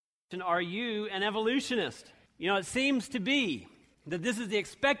Are you an evolutionist? You know, it seems to be that this is the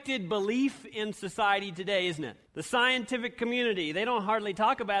expected belief in society today, isn't it? The scientific community, they don't hardly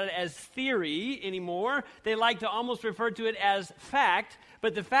talk about it as theory anymore. They like to almost refer to it as fact,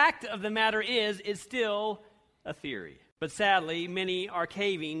 but the fact of the matter is, it's still a theory. But sadly, many are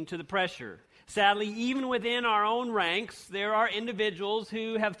caving to the pressure. Sadly, even within our own ranks, there are individuals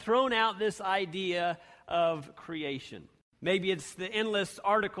who have thrown out this idea of creation. Maybe it's the endless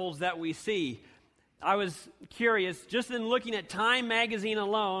articles that we see. I was curious, just in looking at Time magazine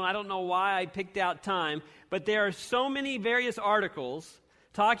alone, I don't know why I picked out Time, but there are so many various articles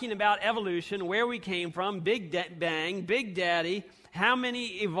talking about evolution, where we came from, Big Bang, Big Daddy, how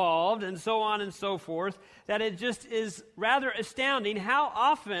many evolved, and so on and so forth, that it just is rather astounding how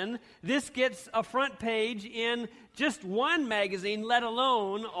often this gets a front page in just one magazine, let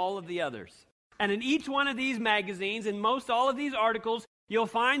alone all of the others. And in each one of these magazines, in most all of these articles, you'll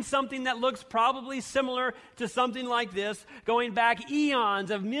find something that looks probably similar to something like this, going back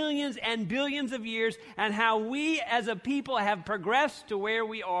eons of millions and billions of years, and how we as a people have progressed to where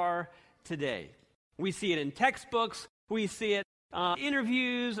we are today. We see it in textbooks, we see it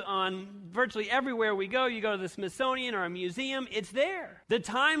interviews on virtually everywhere we go. You go to the Smithsonian or a museum, it's there. The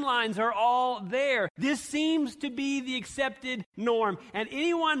timelines are all there. This seems to be the accepted norm. And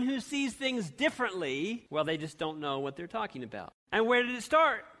anyone who sees things differently, well, they just don't know what they're talking about. And where did it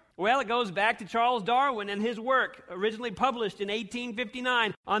start? Well, it goes back to Charles Darwin and his work, originally published in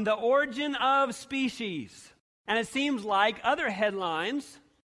 1859, on the origin of species. And it seems like other headlines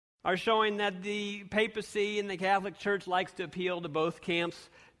are showing that the papacy and the Catholic Church likes to appeal to both camps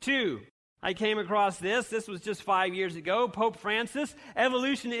too. I came across this was just 5 years ago. Pope Francis,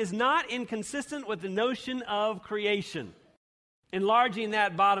 evolution is not inconsistent with the notion of creation. Enlarging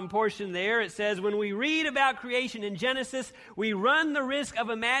that bottom portion there, it says, when we read about creation in Genesis, we run the risk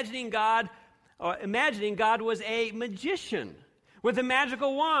of imagining God was a magician with a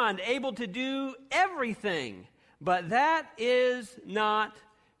magical wand, able to do everything. But that is not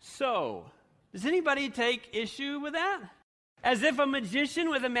so. Does anybody take issue with that? As if a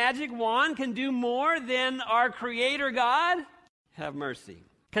magician with a magic wand can do more than our Creator God? Have mercy.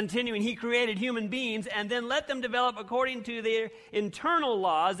 Continuing, He created human beings and then let them develop according to their internal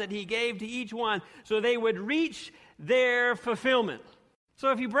laws that He gave to each one so they would reach their fulfillment.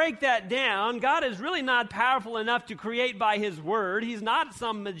 So if you break that down, God is really not powerful enough to create by His word. He's not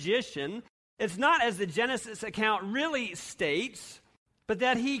some magician. It's not as the Genesis account really states, but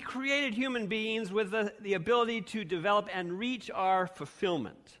that He created human beings with the ability to develop and reach our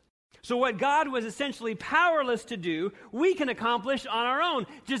fulfillment. So what God was essentially powerless to do, we can accomplish on our own,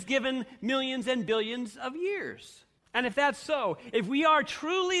 just given millions and billions of years. And if that's so, if we are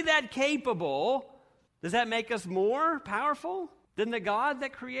truly that capable, does that make us more powerful than the God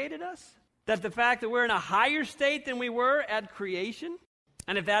that created us? That the fact that we're in a higher state than we were at creation?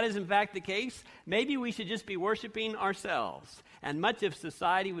 And if that is in fact the case, maybe we should just be worshiping ourselves. And much of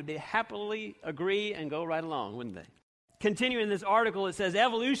society would happily agree and go right along, wouldn't they? Continuing this article, it says,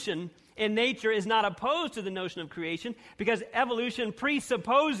 evolution in nature is not opposed to the notion of creation because evolution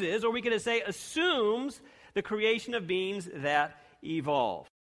presupposes, or we could say assumes, the creation of beings that evolve.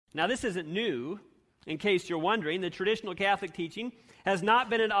 Now, this isn't new. In case you're wondering, the traditional Catholic teaching has not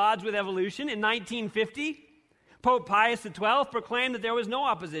been at odds with evolution. In 1950, Pope Pius XII proclaimed that there was no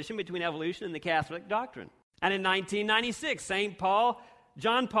opposition between evolution and the Catholic doctrine. And in 1996,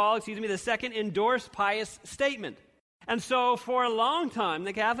 John Paul II endorsed Pius' statement. And so for a long time,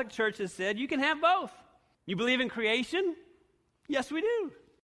 the Catholic Church has said, you can have both. You believe in creation? Yes, we do.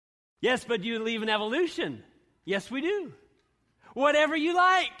 Yes, but you believe in evolution? Yes, we do. Whatever you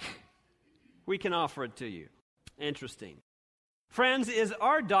like, we can offer it to you. Interesting. Friends, is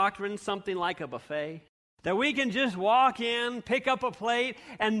our doctrine something like a buffet? That we can just walk in, pick up a plate,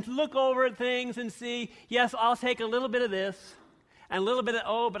 and look over at things and see, yes, I'll take a little bit of this, and a little bit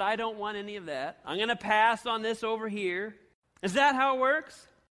of, but I don't want any of that. I'm going to pass on this over here. Is that how it works?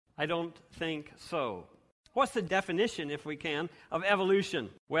 I don't think so. What's the definition, if we can, of evolution?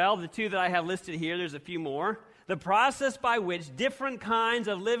 Well, the two that I have listed here, there's a few more. The process by which different kinds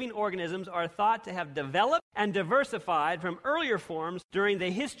of living organisms are thought to have developed and diversified from earlier forms during the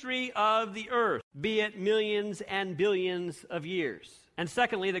history of the earth, be it millions and billions of years. And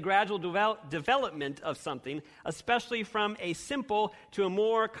secondly, the gradual development of something, especially from a simple to a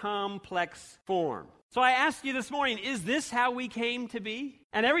more complex form. So I ask you this morning, is this how we came to be?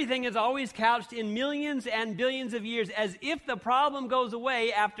 And everything is always couched in millions and billions of years, as if the problem goes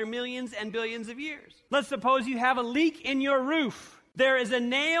away after millions and billions of years. Let's suppose you have a leak in your roof. There is a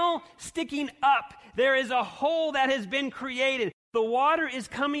nail sticking up. There is a hole that has been created. The water is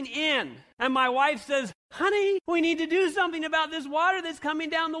coming in. And my wife says, honey, we need to do something about this water that's coming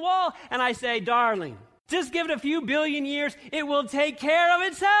down the wall. And I say, darling, just give it a few billion years. It will take care of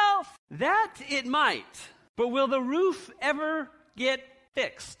itself. That it might. But will the roof ever get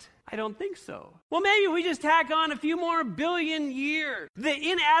fixed? I don't think so. Well, maybe we just tack on a few more billion years. The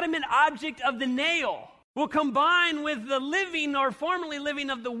inanimate object of the nail will combine with the living or formerly living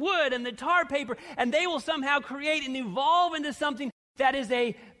of the wood and the tar paper, and they will somehow create and evolve into something that is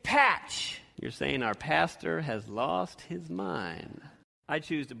a patch. You're saying our pastor has lost his mind. I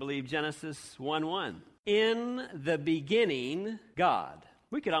choose to believe Genesis 1:1. In the beginning, God.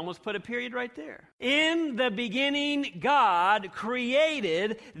 We could almost put a period right there. In the beginning, God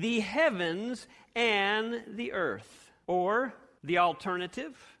created the heavens and the earth. Or the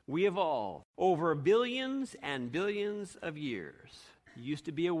alternative, we evolved over billions and billions of years. You used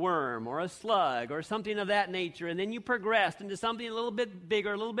to be a worm or a slug or something of that nature, and then you progressed into something a little bit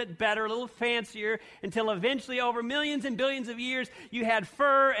bigger, a little bit better, a little fancier, until eventually over millions and billions of years, you had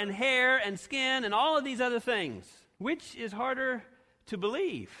fur and hair and skin and all of these other things. Which is harder to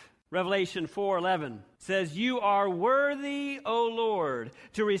believe? Revelation 4:11 says, you are worthy, O Lord,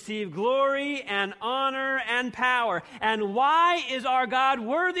 to receive glory and honor and power. And why is our God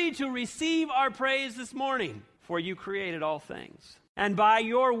worthy to receive our praise this morning? For you created all things, and by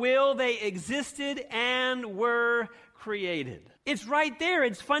your will they existed and were created. It's right there.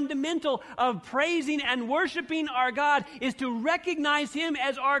 It's fundamental of praising and worshiping our God is to recognize him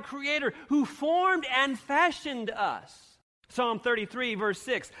as our creator who formed and fashioned us. Psalm 33, verse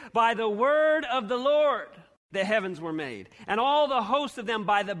 6, by the word of the Lord the heavens were made, and all the hosts of them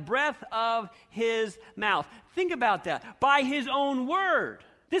by the breath of his mouth. Think about that. By his own word.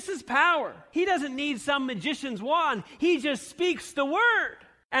 This is power. He doesn't need some magician's wand. He just speaks the word.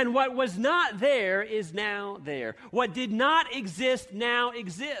 And what was not there is now there. What did not exist now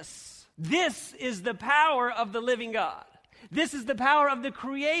exists. This is the power of the living God. This is the power of the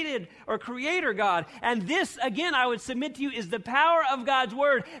created or creator God. And this, again, I would submit to you, is the power of God's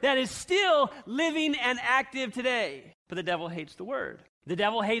word that is still living and active today. But the devil hates the word. The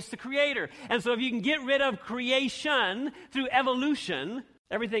devil hates the creator. And so if you can get rid of creation through evolution,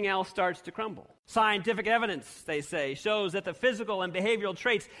 everything else starts to crumble. Scientific evidence, they say, shows that the physical and behavioral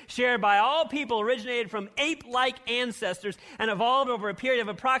traits shared by all people originated from ape-like ancestors and evolved over a period of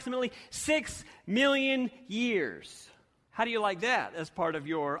approximately 6 million years. How do you like that as part of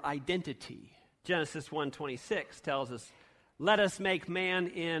your identity? Genesis 1:26 tells us, let us make man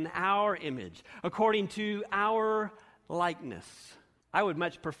in our image, according to our likeness. I would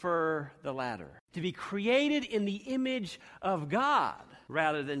much prefer the latter, to be created in the image of God,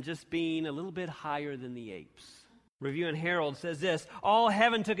 rather than just being a little bit higher than the apes. Review and Herald says this, all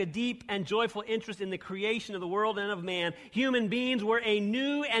heaven took a deep and joyful interest in the creation of the world and of man. Human beings were a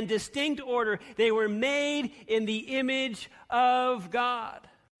new and distinct order. They were made in the image of God.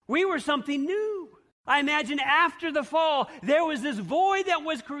 We were something new. I imagine after the fall, there was this void that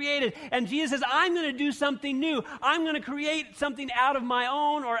was created. And Jesus says, I'm going to do something new. I'm going to create something out of my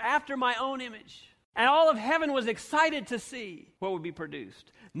own or after my own image. And all of heaven was excited to see what would be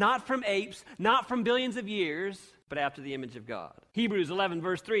produced. Not from apes, not from billions of years, but after the image of God. Hebrews 11,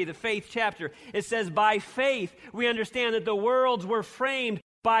 verse 3, the faith chapter, it says, by faith we understand that the worlds were framed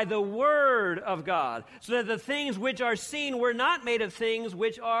by the word of God, so that the things which are seen were not made of things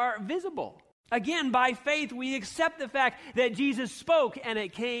which are visible. Again, by faith we accept the fact that Jesus spoke and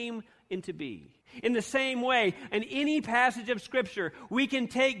it came into being. In the same way, in any passage of Scripture, we can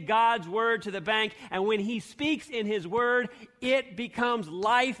take God's word to the bank, and when he speaks in his word, it becomes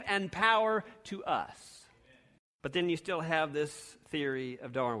life and power to us. But then you still have this theory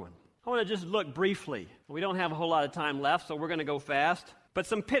of Darwin. I want to just look briefly. We don't have a whole lot of time left, so we're going to go fast. But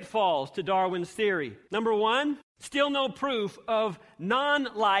some pitfalls to Darwin's theory. Number one, still no proof of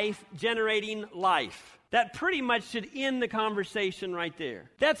non-life generating life. That pretty much should end the conversation right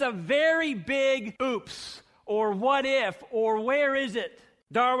there. That's a very big oops, or what if, or where is it?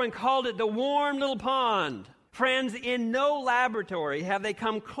 Darwin called it the warm little pond. Friends, in no laboratory have they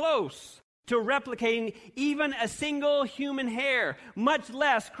come close to replicating even a single human hair, much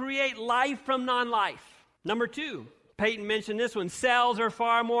less create life from non-life. Number two, Peyton mentioned this one, cells are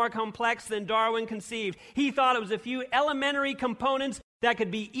far more complex than Darwin conceived. He thought it was a few elementary components that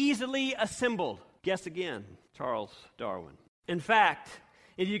could be easily assembled. Guess again, Charles Darwin. In fact,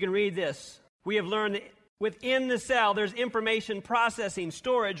 if you can read this, we have learned Within the cell, there's information processing,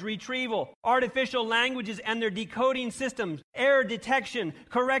 storage, retrieval, artificial languages and their decoding systems, error detection,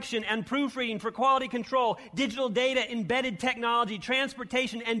 correction, and proofreading for quality control, digital data, embedded technology,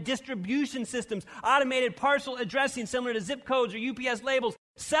 transportation and distribution systems, automated parcel addressing similar to zip codes or UPS labels,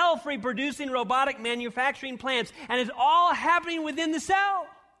 self-reproducing robotic manufacturing plants, and it's all happening within the cell.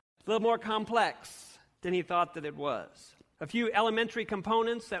 It's a little more complex than he thought that it was. A few elementary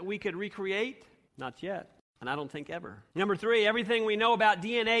components that we could recreate. Not yet, and I don't think ever. Number 3, everything we know about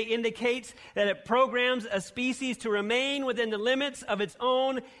DNA indicates that it programs a species to remain within the limits of its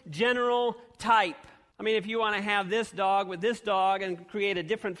own general type. I mean, if you want to have this dog with this dog and create a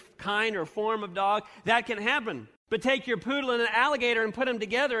different kind or form of dog, that can happen. But take your poodle and an alligator and put them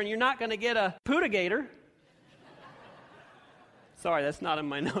together, and you're not going to get a poodagator. Sorry, that's not in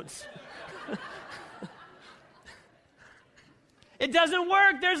my notes. It doesn't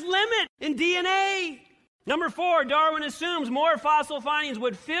work. There's limit in DNA. Number 4, Darwin assumes more fossil findings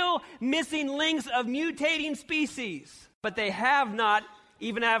would fill missing links of mutating species. But they have not,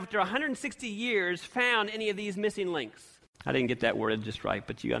 even after 160 years, found any of these missing links. I didn't get that worded just right,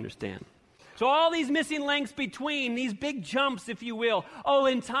 but you understand. So all these missing links between, these big jumps, if you will,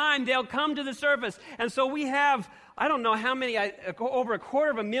 in time they'll come to the surface. And so we have, I don't know how many, over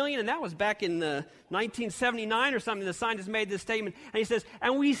 250,000, and that was back in 1979 or something, the scientist made this statement. And he says,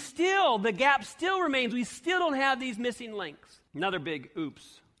 and the gap still remains. We still don't have these missing links. Another big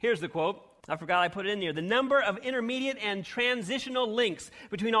oops. Here's the quote. I forgot I put it in there. The number of intermediate and transitional links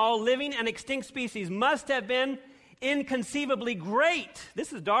between all living and extinct species must have been inconceivably great.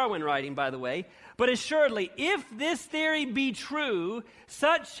 This is Darwin writing, by the way. But assuredly, if this theory be true,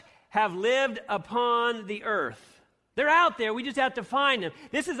 such have lived upon the earth. They're out there. We just have to find them.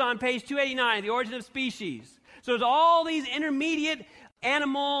 This is on page 289, The Origin of Species. So there's all these intermediate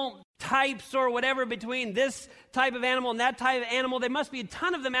animal types or whatever between this type of animal and that type of animal. There must be a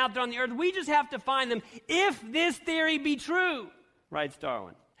ton of them out there on the earth. We just have to find them if this theory be true, writes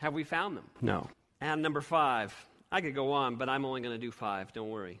Darwin. Have we found them? No. And number 5. I could go on, but I'm only going to do 5. Don't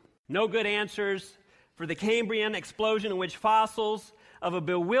worry. No good answers for the Cambrian explosion in which fossils of a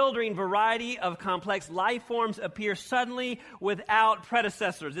bewildering variety of complex life forms appear suddenly without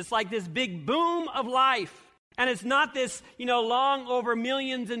predecessors. It's like this big boom of life. And it's not this, long over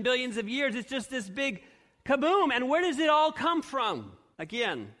millions and billions of years. It's just this big kaboom. And where does it all come from?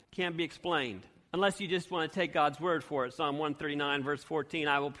 Again, can't be explained. Unless you just want to take God's word for it. Psalm 139, verse 14,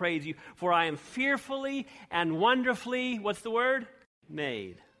 I will praise you, for I am fearfully and wonderfully, what's the word?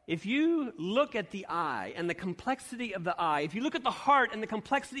 Made. If you look at the eye and the complexity of the eye, if you look at the heart and the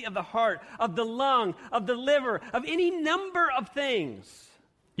complexity of the heart, of the lung, of the liver, of any number of things,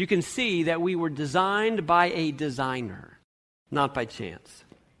 you can see that we were designed by a designer, not by chance.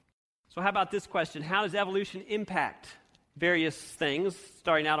 So how about this question? How does evolution impact various things,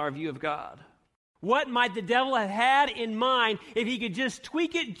 starting out our view of God? What might the devil have had in mind if he could just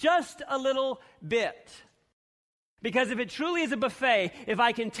tweak it just a little bit? Because if it truly is a buffet, if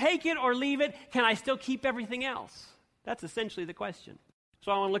I can take it or leave it, can I still keep everything else? That's essentially the question.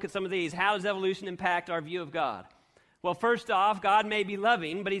 So I want to look at some of these. How does evolution impact our view of God? Well, first off, God may be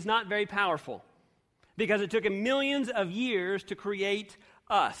loving, but he's not very powerful. Because it took him millions of years to create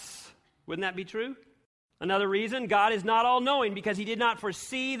us. Wouldn't that be true? Another reason, God is not all-knowing because he did not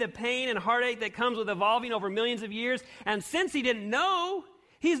foresee the pain and heartache that comes with evolving over millions of years. And since he didn't know,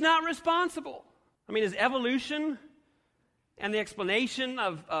 he's not responsible. I mean, is evolution and the explanation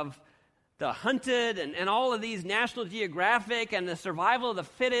of the hunted and all of these National Geographic and the survival of the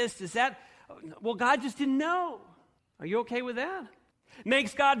fittest, is that, well, God just didn't know. Are you okay with that?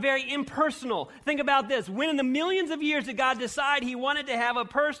 Makes God very impersonal. Think about this. When in the millions of years did God decide he wanted to have a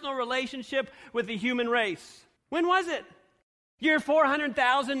personal relationship with the human race? When was it? Year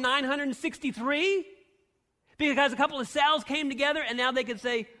 400,963? Because a couple of cells came together and now they could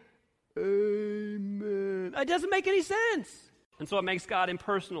say, Amen. It doesn't make any sense. And so it makes God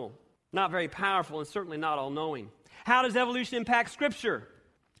impersonal, not very powerful, and certainly not all-knowing. How does evolution impact Scripture?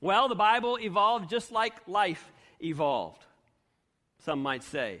 Well, the Bible evolved just like life evolved, some might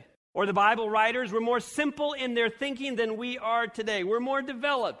say. Or the Bible writers were more simple in their thinking than we are today. We're more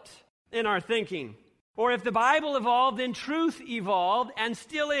developed in our thinking. Or if the Bible evolved, then truth evolved and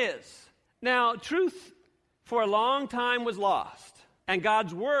still is. Now, truth for a long time was lost, and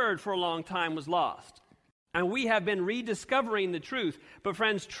God's word for a long time was lost. And we have been rediscovering the truth. But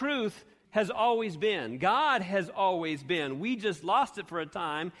friends, truth has always been. God has always been. We just lost it for a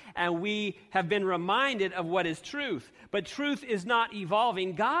time, and we have been reminded of what is truth. But truth is not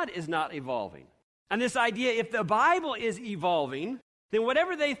evolving. God is not evolving. And this idea, if the Bible is evolving, then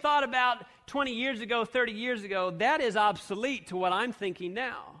whatever they thought about 20 years ago, 30 years ago, that is obsolete to what I'm thinking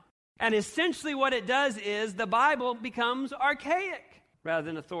now. And essentially what it does is the Bible becomes archaic rather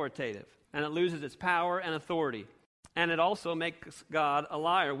than authoritative. And it loses its power and authority. And it also makes God a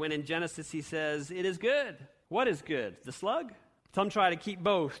liar when in Genesis he says, it is good. What is good? The slug? Some try to keep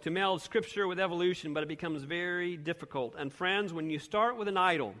both, to meld Scripture with evolution, but it becomes very difficult. And friends, when you start with an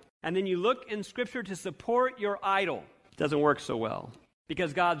idol, and then you look in Scripture to support your idol, it doesn't work so well.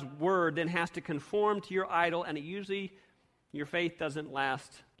 Because God's Word then has to conform to your idol, and your faith doesn't last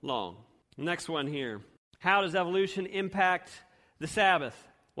long. Next one here. How does evolution impact the Sabbath?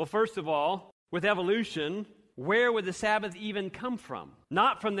 Well, first of all, with evolution, where would the Sabbath even come from?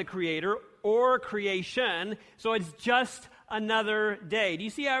 Not from the Creator or creation, so it's just another day. Do you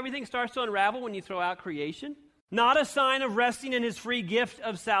see how everything starts to unravel when you throw out creation? Not a sign of resting in his free gift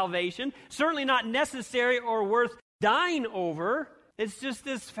of salvation. Certainly not necessary or worth dying over. It's just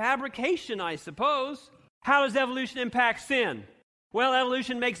this fabrication, I suppose. How does evolution impact sin? Well,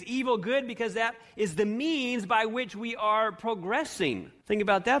 evolution makes evil good because that is the means by which we are progressing. Think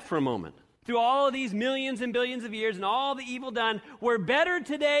about that for a moment. Through all of these millions and billions of years and all the evil done, we're better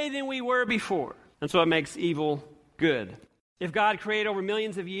today than we were before. And so it makes evil good. If God created over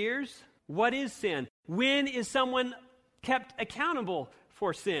millions of years, what is sin? When is someone kept accountable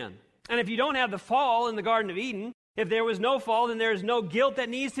for sin? And if you don't have the fall in the Garden of Eden, if there was no fall, then there is no guilt that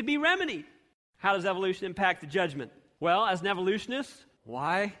needs to be remedied. How does evolution impact the judgment? Well, as an evolutionist,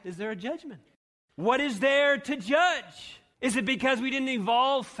 why is there a judgment? What is there to judge? Is it because we didn't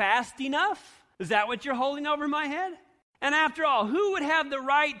evolve fast enough? Is that what you're holding over my head? And after all, who would have the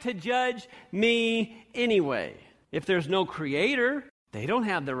right to judge me anyway? If there's no creator, they don't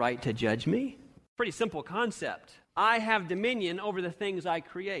have the right to judge me. Pretty simple concept. I have dominion over the things I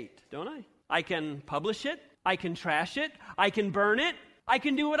create, don't I? I can publish it. I can trash it. I can burn it. I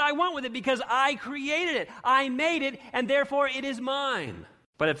can do what I want with it because I created it. I made it, and therefore it is mine.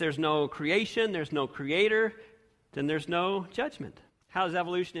 But if there's no creation, there's no creator, then there's no judgment. How does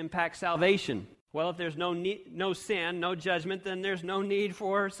evolution impact salvation? Well, if there's no sin, no judgment, then there's no need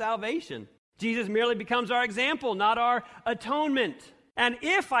for salvation. Jesus merely becomes our example, not our atonement. And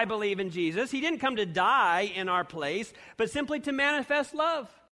if I believe in Jesus, he didn't come to die in our place, but simply to manifest love.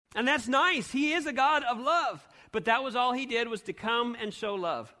 And that's nice. He is a God of love. But that was all he did, was to come and show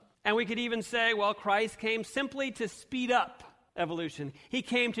love. And we could even say, well, Christ came simply to speed up evolution. He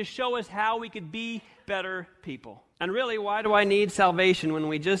came to show us how we could be better people. And really, why do I need salvation when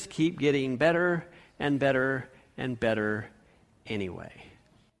we just keep getting better and better and better anyway?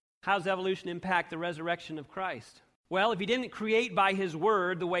 How does evolution impact the resurrection of Christ? Well, if he didn't create by his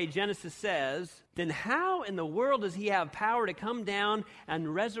word the way Genesis says, then how in the world does he have power to come down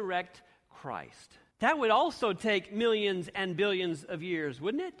and resurrect Christ? That would also take millions and billions of years,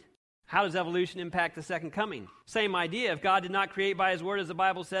 wouldn't it? How does evolution impact the second coming? Same idea. If God did not create by his word, as the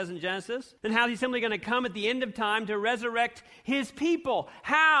Bible says in Genesis, then how is he simply going to come at the end of time to resurrect his people?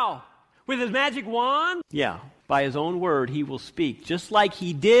 How? With his magic wand? Yeah, by his own word he will speak, just like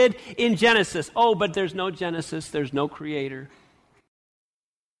he did in Genesis. Oh, but there's no Genesis, there's no creator.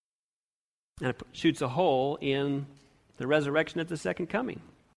 And it shoots a hole in the resurrection at the second coming.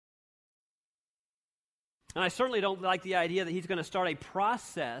 And I certainly don't like the idea that he's going to start a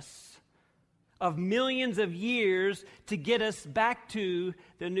process of millions of years to get us back to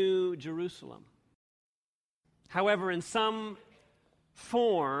the New Jerusalem. However, in some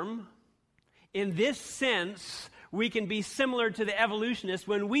form, in this sense, we can be similar to the evolutionists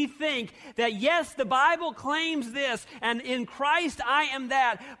when we think that, yes, the Bible claims this, and in Christ I am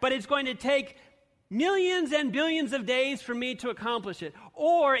that, but it's going to take millions and billions of days for me to accomplish it.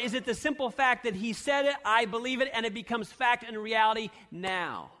 Or is it the simple fact that he said it, I believe it, and it becomes fact and reality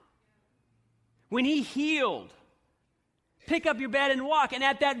now? When he healed, pick up your bed and walk, and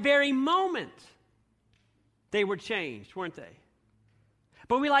at that very moment, they were changed, weren't they?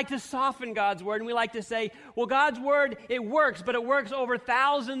 But we like to soften God's word, and we like to say, well, God's word, it works, but it works over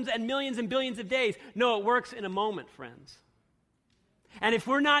thousands and millions and billions of days. No, it works in a moment, friends. And if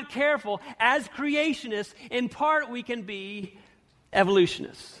we're not careful, as creationists, in part we can be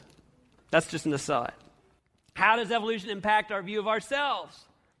evolutionists. That's just an aside. How does evolution impact our view of ourselves?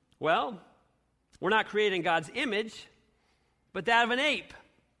 Well, we're not created in God's image, but that of an ape.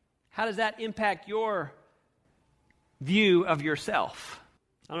 How does that impact your view of yourself?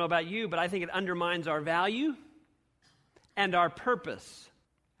 I don't know about you, but I think it undermines our value and our purpose.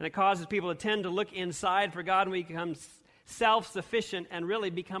 And it causes people to tend to look inside for God, and we become self-sufficient and really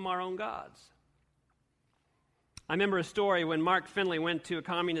become our own gods. I remember a story when Mark Finley went to a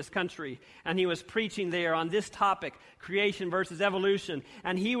communist country and he was preaching there on this topic, creation versus evolution,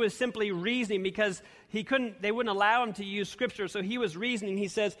 and he was simply reasoning because they wouldn't allow him to use scripture, so he was reasoning. He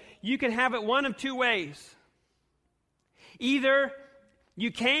says, you can have it one of two ways. Either you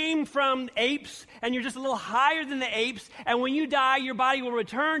came from apes and you're just a little higher than the apes, and when you die, your body will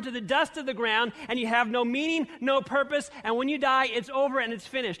return to the dust of the ground and you have no meaning, no purpose, and when you die, it's over and it's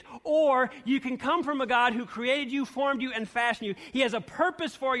finished. Or you can come from a God who created you, formed you, and fashioned you. He has a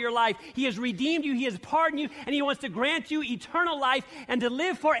purpose for your life. He has redeemed you, He has pardoned you, and He wants to grant you eternal life and to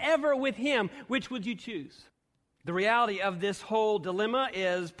live forever with Him. Which would you choose? The reality of this whole dilemma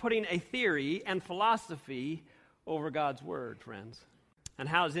is putting a theory and philosophy over God's Word, friends. And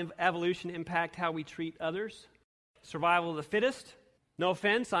how does evolution impact how we treat others? Survival of the fittest? No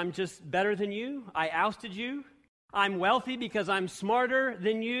offense, I'm just better than you. I ousted you. I'm wealthy because I'm smarter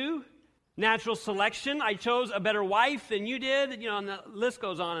than you. Natural selection, I chose a better wife than you did. And the list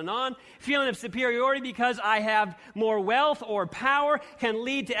goes on and on. Feeling of superiority because I have more wealth or power can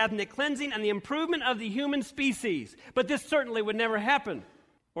lead to ethnic cleansing and the improvement of the human species. But this certainly would never happen.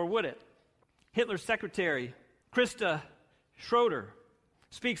 Or would it? Hitler's secretary, Krista Schroeder,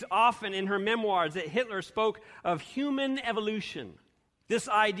 speaks often in her memoirs that Hitler spoke of human evolution. This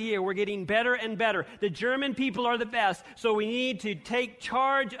idea, we're getting better and better. The German people are the best, so we need to take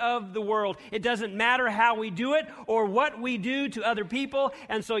charge of the world. It doesn't matter how we do it or what we do to other people.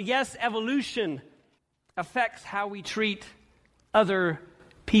 And so, yes, evolution affects how we treat other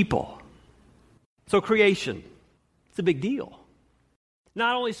people. So creation, it's a big deal.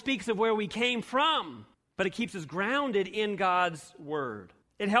 Not only speaks of where we came from, but it keeps us grounded in God's Word.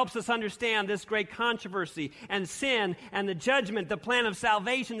 It helps us understand this great controversy and sin and the judgment, the plan of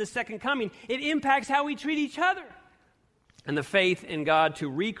salvation, the second coming. It impacts how we treat each other. And the faith in God to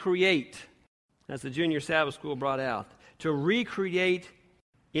recreate, as the Junior Sabbath School brought out, to recreate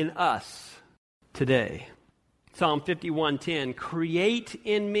in us today. Psalm 51:10, create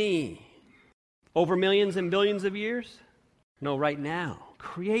in me. Over millions and billions of years? No, right now.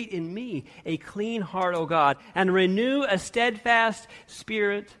 Create in me a clean heart, O God, and renew a steadfast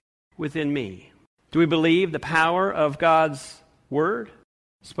spirit within me. Do we believe the power of God's Word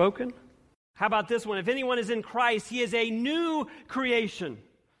spoken? How about this one? If anyone is in Christ, he is a new creation.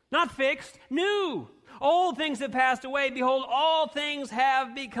 Not fixed, new. Old things have passed away. Behold, all things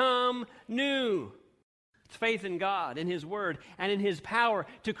have become new. It's faith in God, in His Word, and in His power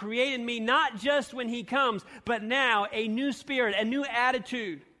to create in me, not just when He comes, but now a new spirit, a new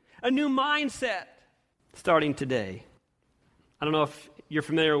attitude, a new mindset, starting today. I don't know if you're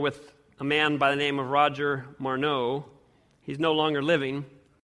familiar with a man by the name of Roger Marneau. He's no longer living,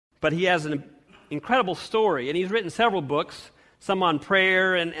 but he has an incredible story, and he's written several books, some on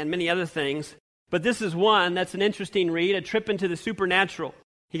prayer and many other things. But this is one that's an interesting read, A Trip into the Supernatural.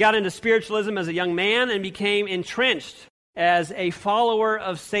 He got into spiritualism as a young man and became entrenched as a follower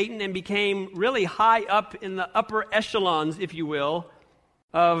of Satan and became really high up in the upper echelons, if you will,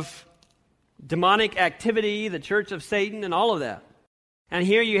 of demonic activity, the church of Satan, and all of that. And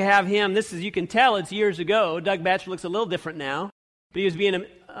here you have him. You can tell it's years ago. Doug Batchelor looks a little different now. But he was being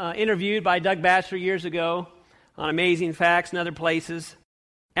interviewed by Doug Batchelor years ago on Amazing Facts and other places.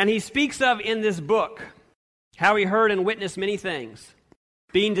 And he speaks of in this book how he heard and witnessed many things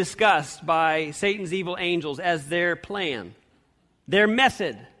being discussed by Satan's evil angels as their plan, their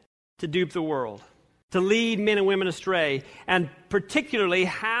method to dupe the world, to lead men and women astray, and particularly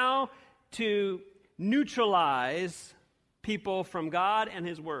how to neutralize people from God and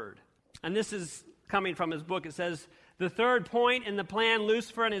His Word. And this is coming from his book. It says, the third point in the plan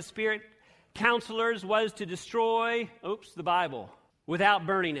Lucifer and his spirit counselors was to destroy, the Bible, without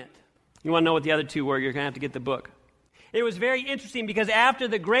burning it. You want to know what the other two were? You're going to have to get the book. It was very interesting because after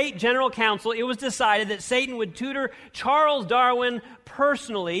the great general council, it was decided that Satan would tutor Charles Darwin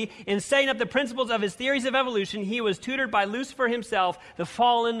personally in setting up the principles of his theories of evolution. He was tutored by Lucifer himself, the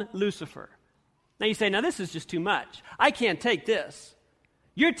fallen Lucifer. Now you say, now this is just too much. I can't take this.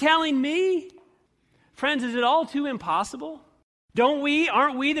 You're telling me? Friends, is it all too impossible?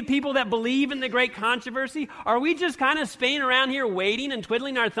 Aren't we the people that believe in the great controversy? Are we just kind of spinning around here waiting and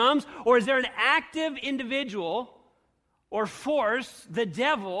twiddling our thumbs? Or is there an active individual or force, the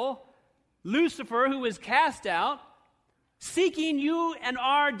devil, Lucifer, who was cast out, seeking you and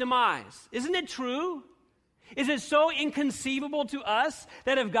our demise? Isn't it true? Is it so inconceivable to us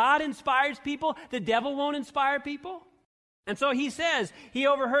that if God inspires people, the devil won't inspire people? And so he says, he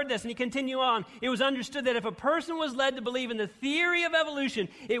overheard this and he continued on. It was understood that if a person was led to believe in the theory of evolution,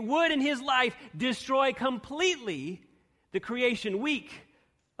 it would in his life destroy completely the creation week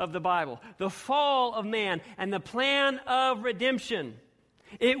of the Bible, the fall of man and the plan of redemption,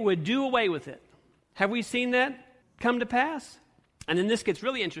 it would do away with it. Have we seen that come to pass? And then this gets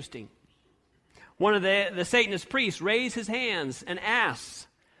really interesting. One of the Satanist priests raised his hands and asks,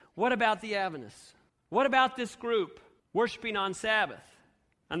 what about the Adventists? What about this group worshiping on Sabbath?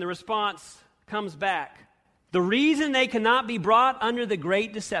 And the response comes back. The reason they cannot be brought under the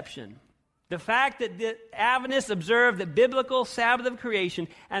great deception, the fact that the Adventists observe the biblical Sabbath of creation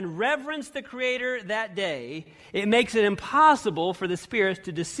and reverence the Creator that day, it makes it impossible for the spirits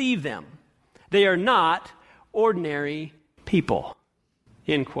to deceive them. They are not ordinary people.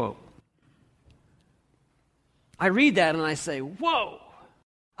 End quote. I read that and I say, whoa,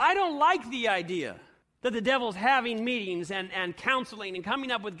 I don't like the idea that the devil's having meetings and counseling and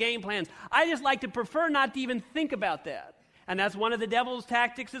coming up with game plans. I just like to prefer not to even think about that. And that's one of the devil's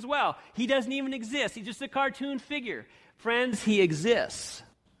tactics as well. He doesn't even exist. He's just a cartoon figure. Friends, he exists.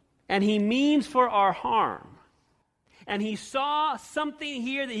 And he means for our harm. And he saw something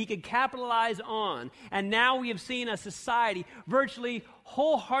here that he could capitalize on. And now we have seen a society virtually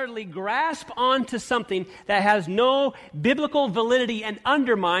wholeheartedly grasp onto something that has no biblical validity and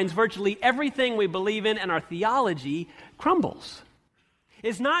undermines virtually everything we believe in, and our theology crumbles.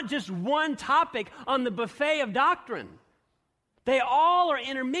 It's not just one topic on the buffet of doctrine. They all are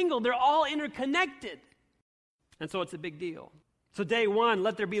intermingled. They're all interconnected. And so it's a big deal. So day 1,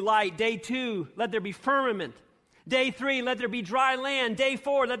 let there be light. Day 2, let there be firmament. Day 3, let there be dry land. Day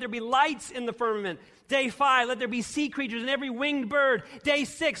 4, let there be lights in the firmament. Day 5, let there be sea creatures and every winged bird. Day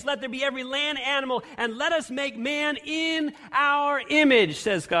 6, let there be every land animal. And let us make man in our image,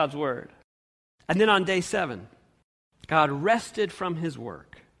 says God's word. And then on day 7, God rested from his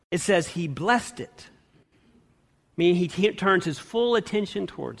work. It says he blessed it, meaning he turns his full attention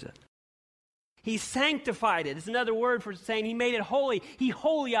towards it. He sanctified it. It's another word for saying he made it holy. He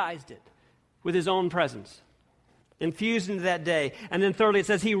holyized it with his own presence, infused into that day. And then thirdly, it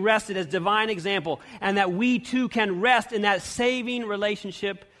says he rested as divine example, and that we too can rest in that saving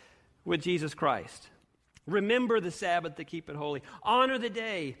relationship with Jesus Christ. Remember the Sabbath to keep it holy. Honor the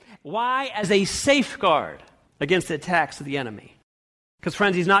day. Why? As a safeguard against the attacks of the enemy. Because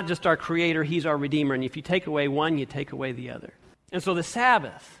friends, he's not just our creator, he's our redeemer. And if you take away one, you take away the other. And so the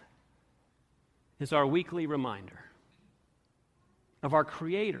Sabbath is our weekly reminder of our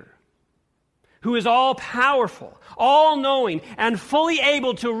creator, who is all-powerful, all-knowing, and fully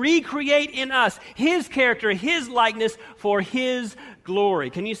able to recreate in us his character, his likeness, for his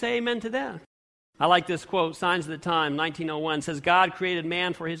glory. Can you say amen to that? I like this quote, Signs of the Time, 1901, says, God created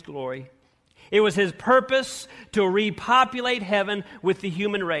man for his glory. It was his purpose to repopulate heaven with the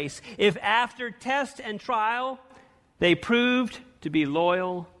human race, if after test and trial they proved to be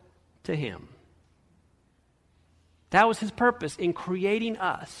loyal to him. That was his purpose in creating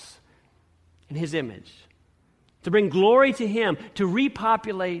us in his image, to bring glory to him, to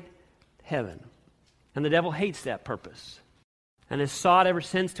repopulate heaven. And the devil hates that purpose and has sought ever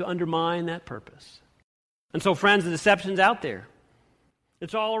since to undermine that purpose. And so, friends, the deception's out there.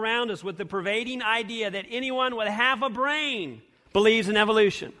 It's all around us with the pervading idea that anyone with half a brain believes in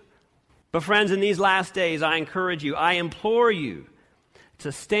evolution. But friends, in these last days, I encourage you, I implore you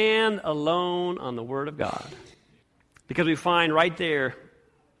to stand alone on the Word of God. Because we find right there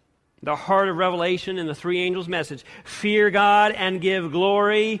the heart of revelation in the three angels' message. Fear God and give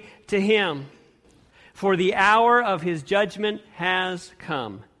glory to him, for the hour of his judgment has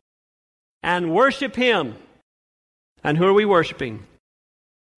come. And worship him. And who are we worshiping?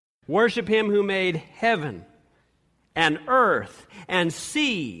 Worship him who made heaven and earth and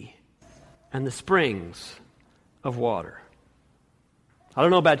sea and the springs of water. I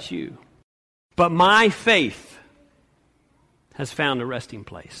don't know about you, but my faith has found a resting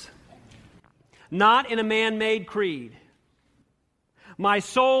place. Not in a man-made creed. My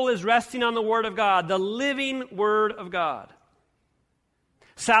soul is resting on the Word of God, the living Word of God.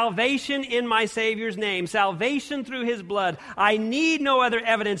 Salvation in my Savior's name, salvation through his blood. I need no other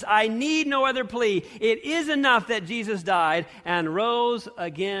evidence. I need no other plea. It is enough that Jesus died and rose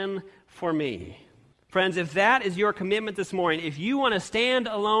again for me. Friends, if that is your commitment this morning, if you want to stand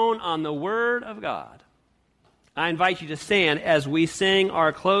alone on the Word of God, I invite you to stand as we sing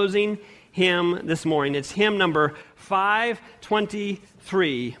our closing hymn this morning. It's hymn number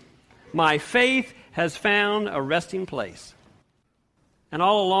 523. My faith has found a resting place. And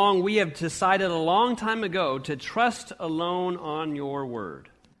all along, we have decided a long time ago to trust alone on your word.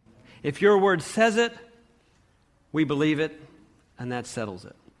 If your word says it, we believe it, and that settles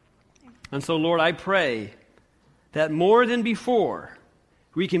it. And so, Lord, I pray that more than before,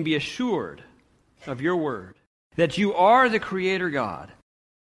 we can be assured of your word, that you are the Creator God,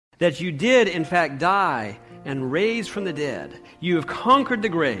 that you did, in fact, die and raise from the dead. You have conquered the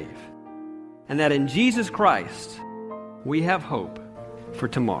grave, and that in Jesus Christ we have hope for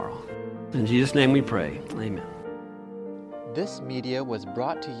tomorrow. In Jesus' name we pray. Amen. This media was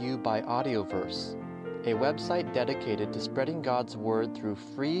brought to you by Audioverse, a website dedicated to spreading God's Word through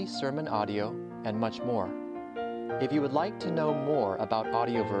free sermon audio and much more. If you would like to know more about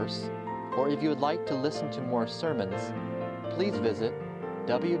Audioverse, or if you would like to listen to more sermons, please visit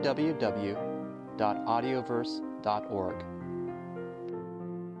www.audioverse.org.